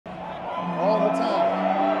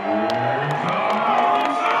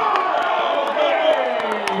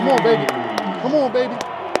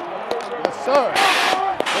sir.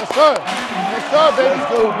 Yes, sir. Yes, sir, baby.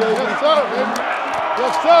 Let's go, baby. Yes, sir, baby.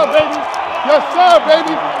 Yes, sir, baby. Yes, sir,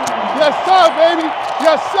 baby. Yes, sir, baby.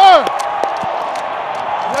 Yes, sir.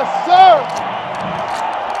 Yes, sir.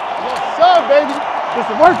 Yes, sir, baby. It's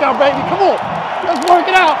a workout, baby. Come on. Let's work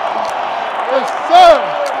it out. Yes, sir.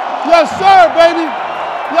 Yes, sir, baby.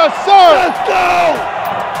 Yes, sir. Let's go.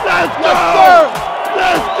 Let's go. Yes, sir.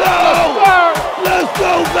 Let's go. Yes, sir. Let's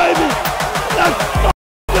go, baby. Let's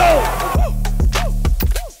go.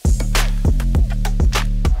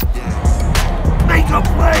 Make a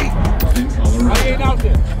play. Why he ain't out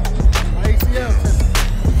there? My ACL.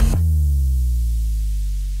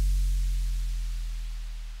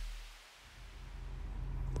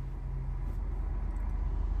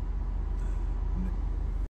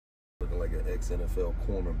 Looking like an ex-NFL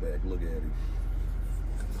cornerback. Look at him.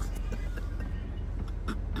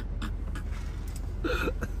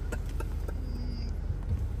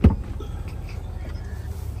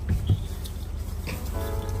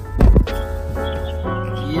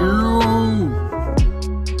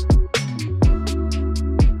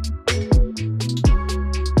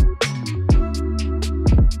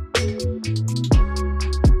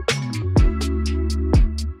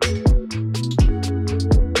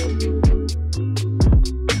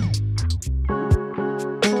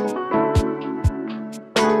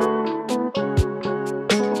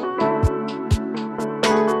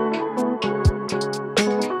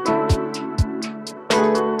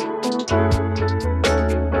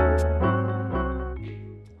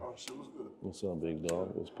 What's up, big dog?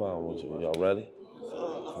 What's poppin' with you? Y'all ready?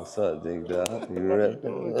 What's up, big dog? You ready?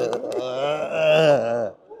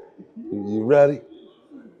 You ready?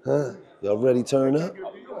 Huh? Y'all ready? Turn up?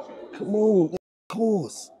 Come on, of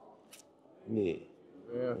course. Yeah.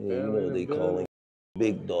 Yeah, you know what they calling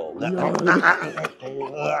big dog.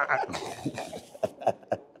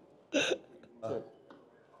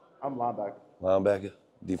 I'm linebacker. Linebacker?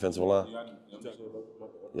 Defensive line?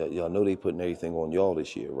 Yeah, y'all know they putting everything on y'all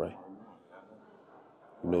this year, right?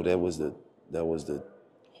 You know that was the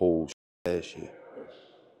whole last year.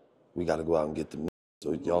 We got to go out and get them.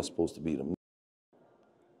 So y'all supposed to be them.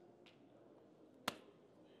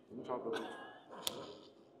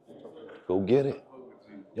 Go get it.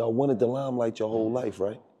 Y'all wanted the limelight your whole life,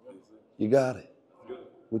 right? You got it.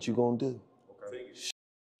 What you gonna do?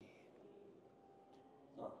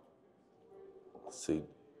 See,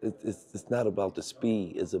 it's not about the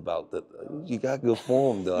speed. It's about the. You got good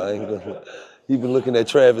form, though. I ain't gonna. He been looking at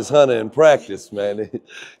Travis Hunter in practice, man.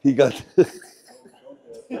 He got.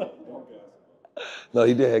 No,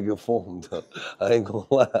 he did have good form, though. I ain't gonna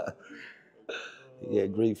lie. He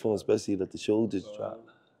had great form, especially let the shoulders drop.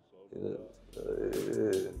 Yeah.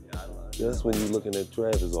 That's when you're looking at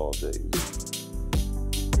Travis all day.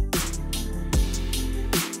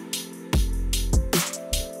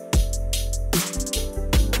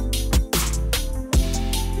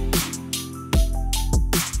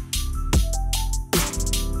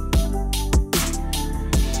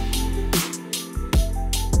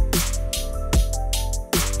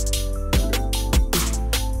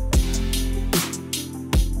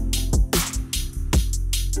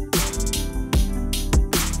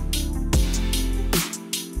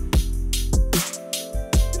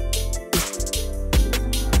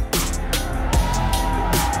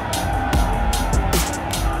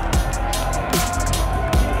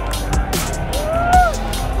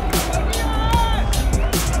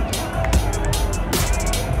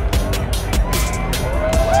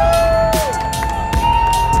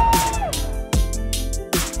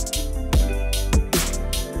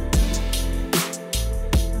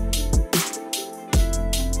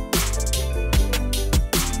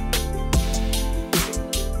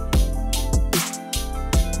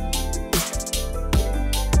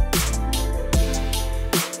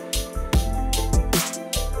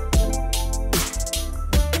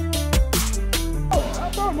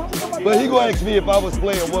 But he gonna ask me if I was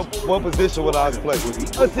playing what position would I was playing.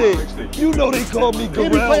 I said, you know they call me Garrell. He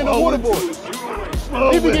be playing the water boy.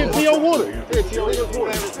 He be getting T.O. Water.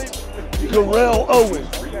 Garrell Owens.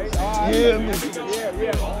 Yeah, me.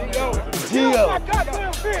 Gio.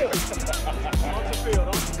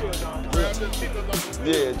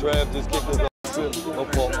 Yeah, Trav just kicked us off the field. No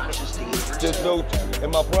fault. Just know, in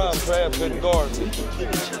my prime, Trav couldn't guard me.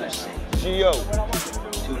 Gio.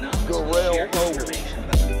 Garrell Owens.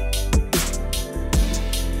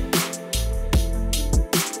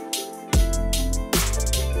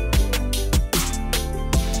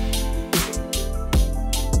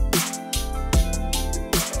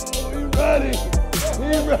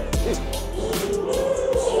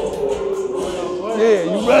 Yeah,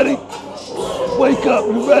 you ready? Wake up.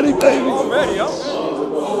 You ready, baby? I'm ready, yo.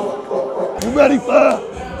 You ready, Fi?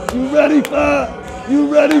 You ready, Fi?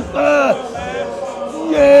 You ready, Fi?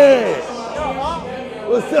 Yeah.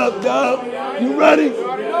 What's up, dog? You ready? You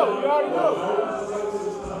already know.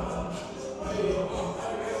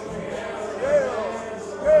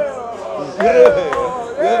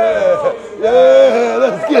 Yeah,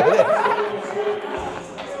 let's get it.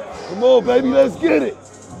 Come on, baby, let's get it.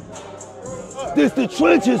 This the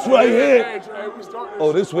trenches right here.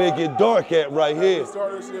 Oh, this where it get dark at right here.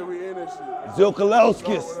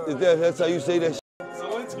 Zilkalowskis, that's how you say that shit?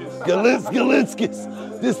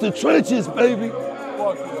 Galinskis. This the trenches, baby.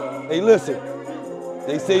 Hey, listen,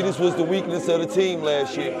 they say this was the weakness of the team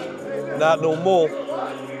last year. Not no more.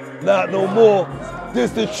 Not no more.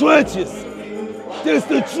 This the trenches. This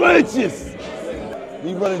the trenches.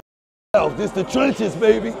 We running out. This the trenches,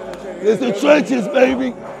 baby. This the trenches,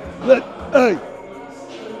 baby. Hey,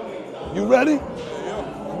 you ready?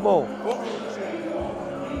 Come on.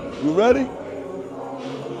 You ready?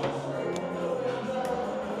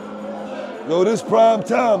 Yo, this prime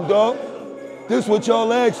time, dog. This what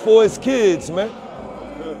y'all asked for as kids, man.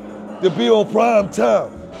 To be on prime time.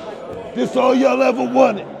 This all y'all ever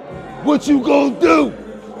wanted. What you gonna do?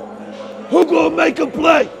 Who gonna make a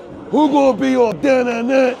play? Who gonna be on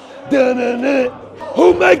da-na-na?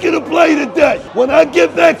 Who making a play today? When I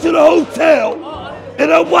get back to the hotel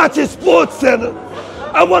and I'm watching Sports Center,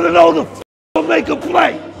 I want to know the gonna make a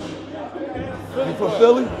play. You from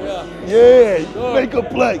Philly? Yeah, make a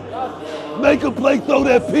play. Make a play, throw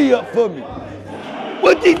that P up for me.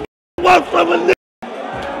 What these want from a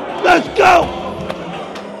nigga? Let's go.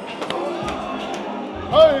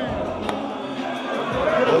 Hey.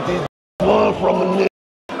 What these want from a nigga?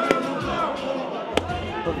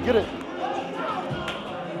 Get it.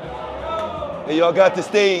 Hey, y'all got the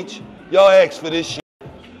stage. Y'all asked for this shit.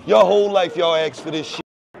 Your whole life, y'all asked for this shit.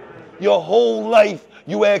 Your whole life,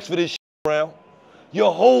 you asked for this shit around.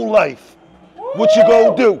 Your whole life. What you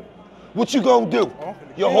gonna do? What you gonna do?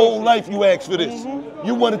 Your whole life, you asked for this.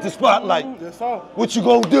 You wanted the spotlight. What you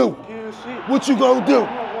gonna do? What you gonna do?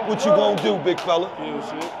 What you gonna do, big fella?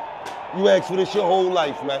 You asked for this your whole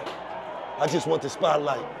life, man. I just want the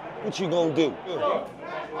spotlight. What you gonna do?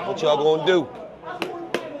 What y'all gonna do?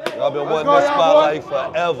 Y'all been wanting this spotlight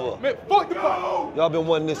forever. Y'all been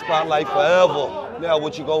wanting this spotlight forever. Now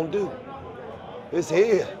what you gonna do? It's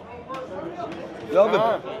here. Y'all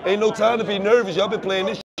been, ain't no time to be nervous. Y'all been playing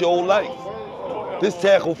this shit your whole life. This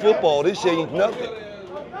tackle football, this shit ain't nothing.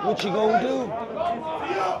 What you gonna do?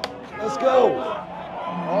 Let's go.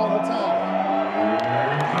 All the time.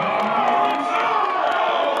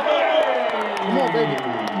 Come on, baby.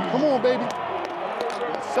 Come on, baby.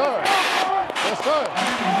 Yes, sir. Yes, sir.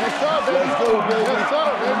 Yes, sir, baby. Let's go, baby. Yes, sir,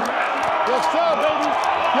 baby. Yes, sir, baby.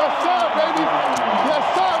 Yes, sir, baby. Yes,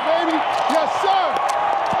 sir, baby. Yes, sir.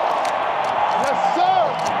 Yes, sir.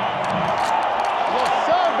 Yes,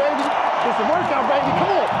 sir, baby. It's a workout, baby.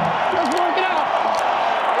 Come on. Let's work it out.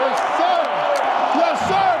 Yes, sir. Yes,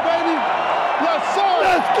 sir, baby. Yes, sir.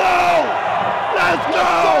 Let's go. Let's go.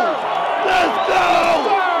 Let's go.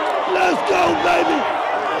 Let's go, baby.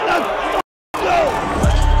 Let's go.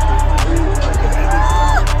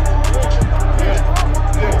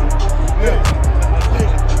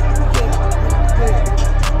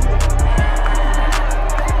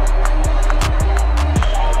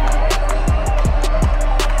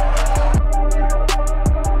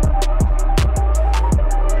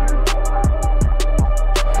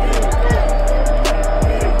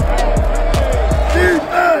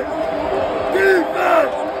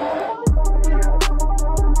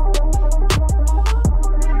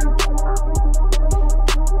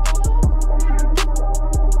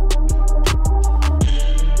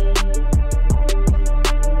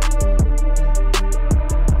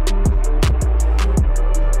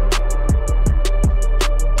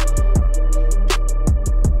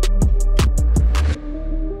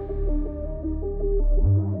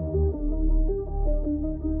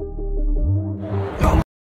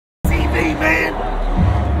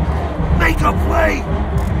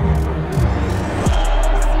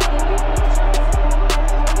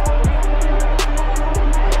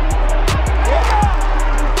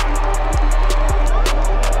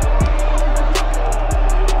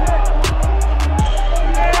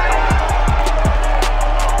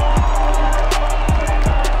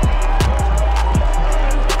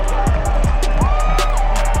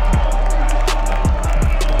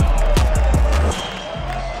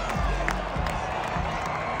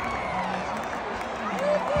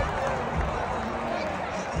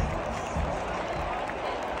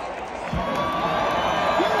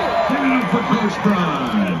 For Coach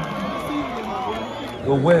Prime.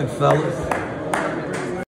 Good win, fellas.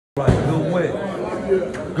 Right, good win.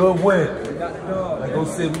 Good win. Now go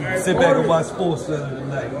sit back and watch Sports Center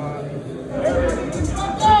tonight.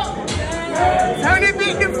 Turn it,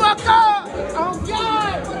 beat the fuck up! Oh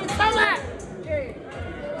God! Come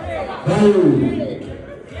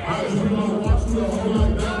on!